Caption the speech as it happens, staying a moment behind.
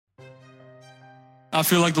I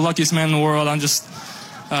feel like the luckiest man in the world. I'm just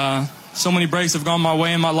so many breaks have gone my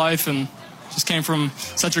way in my life, and just came from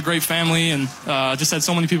such a great family, and just had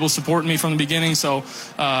so many people supporting me from the beginning. So,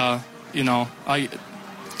 I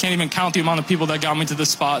can't even count the amount of people that got me to this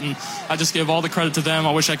spot, and I just give all the credit to them.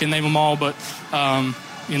 I wish I could name them all, but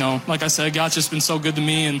like I said, God's just been so good to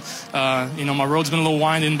me, and my road's been a little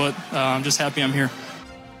winding, but I'm just happy I'm here.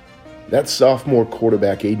 That's sophomore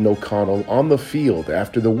quarterback Aidan O'Connell on the field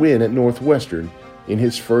after the win at Northwestern in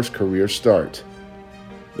his first career start.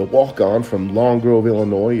 The walk-on from Long Grove,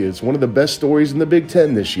 Illinois is one of the best stories in the Big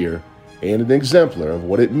Ten this year and an exemplar of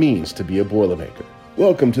what it means to be a Boilermaker.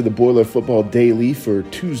 Welcome to the Boiler Football Daily for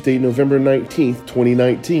Tuesday, November 19th,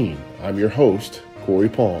 2019. I'm your host, Corey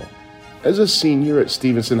Palm. As a senior at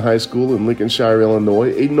Stevenson High School in Lincolnshire,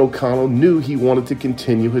 Illinois, Aidan O'Connell knew he wanted to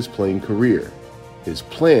continue his playing career. His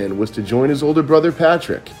plan was to join his older brother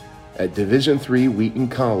Patrick at Division III Wheaton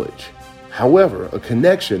College. However, a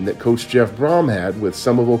connection that Coach Jeff Brom had with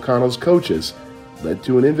some of O'Connell's coaches led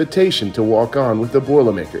to an invitation to walk on with the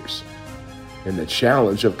Boilermakers. And the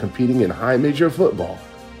challenge of competing in high major football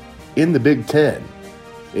in the Big Ten,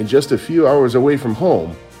 and just a few hours away from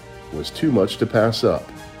home, was too much to pass up.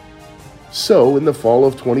 So, in the fall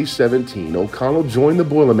of 2017, O'Connell joined the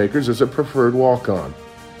Boilermakers as a preferred walk-on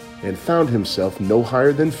and found himself no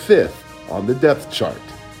higher than 5th on the depth chart.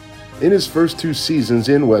 In his first 2 seasons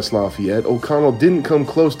in West Lafayette, O'Connell didn't come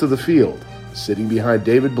close to the field, sitting behind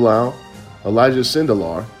David Blau, Elijah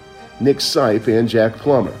Sindelar, Nick Sipe, and Jack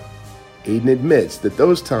Plummer. Aidan admits that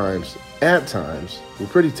those times, at times, were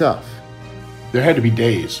pretty tough. There had to be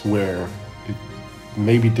days where it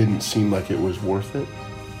maybe didn't seem like it was worth it.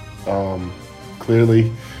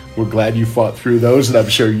 Clearly, we're glad you fought through those, and I'm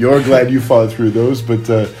sure you're glad you fought through those,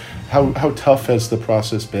 but how tough has the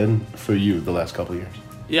process been for you the last couple of years?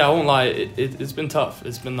 Yeah, I won't lie. It's been tough.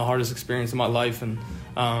 It's been the hardest experience of my life, and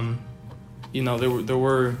there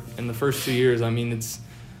were in the first 2 years. I mean, it's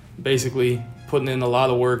basically putting in a lot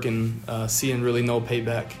of work and seeing really no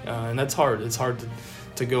payback, and that's hard. It's hard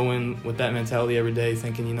to go in with that mentality every day,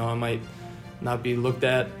 thinking I might not be looked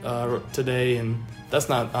at today, and that's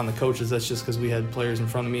not on the coaches. That's just because we had players in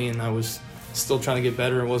front of me, and I was still trying to get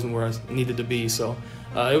better and wasn't where I needed to be. So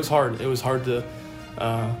it was hard. It was hard to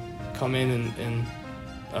come in and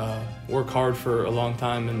work hard for a long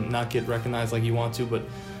time and not get recognized like you want to. But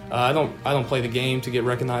I don't play the game to get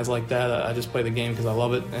recognized like that. I just play the game because I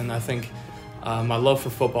love it, and I think my love for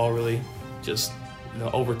football really just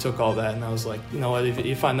overtook all that. And I was like,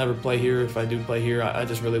 if I never play here, if I do play here, I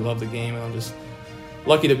just really love the game, and I'm just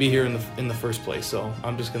lucky to be here in the first place. So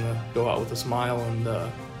I'm just gonna go out with a smile and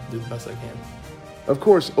do the best I can. Of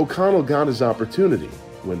course, O'Connell got his opportunity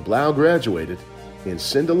when Blau graduated, and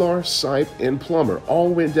Sindelar, Sipe, and Plummer all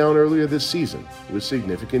went down earlier this season with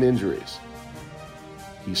significant injuries.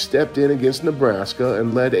 He stepped in against Nebraska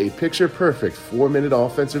and led a picture-perfect 4-minute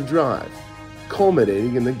offensive drive,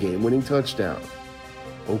 culminating in the game-winning touchdown.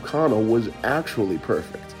 O'Connell was actually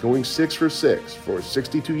perfect, going 6 for 6 for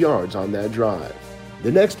 62 yards on that drive.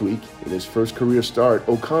 The next week, in his first career start,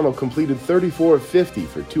 O'Connell completed 34 of 50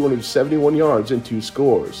 for 271 yards and 2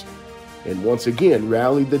 scores, and once again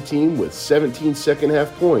rallied the team with 17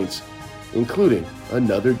 second-half points, including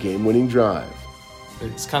another game-winning drive.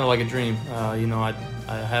 It's kind of like a dream. I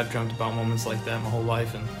have dreamt about moments like that my whole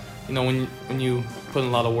life, and when you put in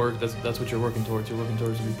a lot of work, that's what you're working towards. You're working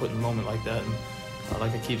towards to be put in a moment like that, and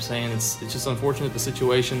like I keep saying, it's just unfortunate the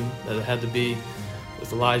situation that it had to be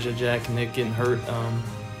with Elijah, Jack, and Nick getting hurt.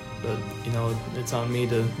 But it's on me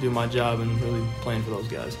to do my job and really playing for those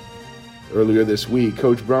guys. Earlier this week,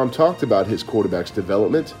 Coach Brom talked about his quarterback's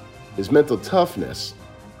development, his mental toughness,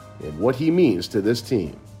 and what he means to this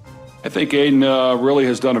team. I think Aidan really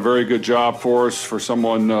has done a very good job for us, for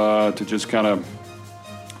someone to just kind of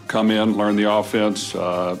come in, learn the offense,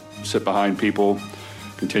 sit behind people,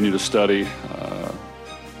 continue to study,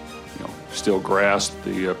 still grasp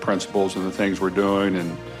the principles and the things we're doing,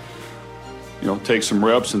 and take some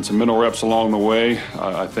reps and some mental reps along the way.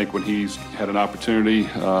 I think when he's had an opportunity,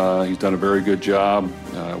 he's done a very good job.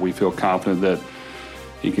 We feel confident that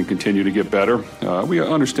he can continue to get better. We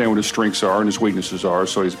understand what his strengths are and his weaknesses are,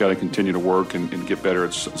 so he's got to continue to work and get better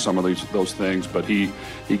at some of those things. But he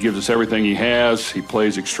gives us everything he has. He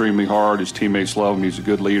plays extremely hard. His teammates love him. He's a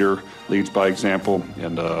good leader, leads by example,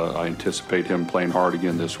 and I anticipate him playing hard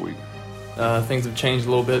again this week. Things have changed a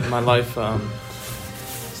little bit in my life.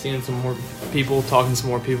 Seeing some more people, talking to some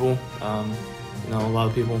more people. A lot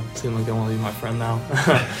of people seem like they want to be my friend now.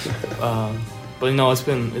 But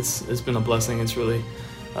it's been a blessing. It's really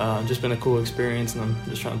just been a cool experience, and I'm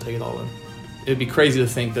just trying to take it all in. It'd be crazy to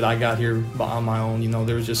think that I got here on my own.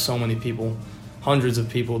 There was just so many people hundreds of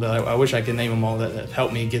people that I wish I could name them all that have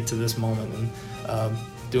helped me get to this moment, and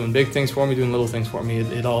doing big things for me, doing little things for me.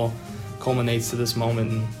 It all culminates to this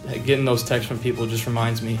moment, and getting those texts from people just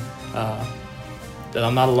reminds me that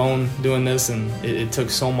I'm not alone doing this, and it took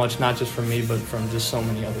so much, not just from me, but from just so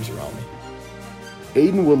many others around me.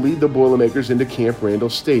 Aiden will lead the Boilermakers into Camp Randall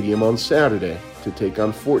Stadium on Saturday to take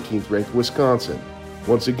on 14th-ranked Wisconsin.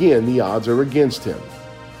 Once again, the odds are against him.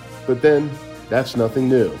 But then, that's nothing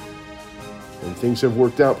new. And things have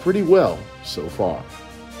worked out pretty well so far.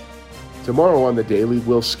 Tomorrow on The Daily,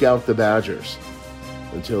 we'll scout the Badgers.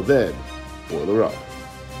 Until then, Boiler up.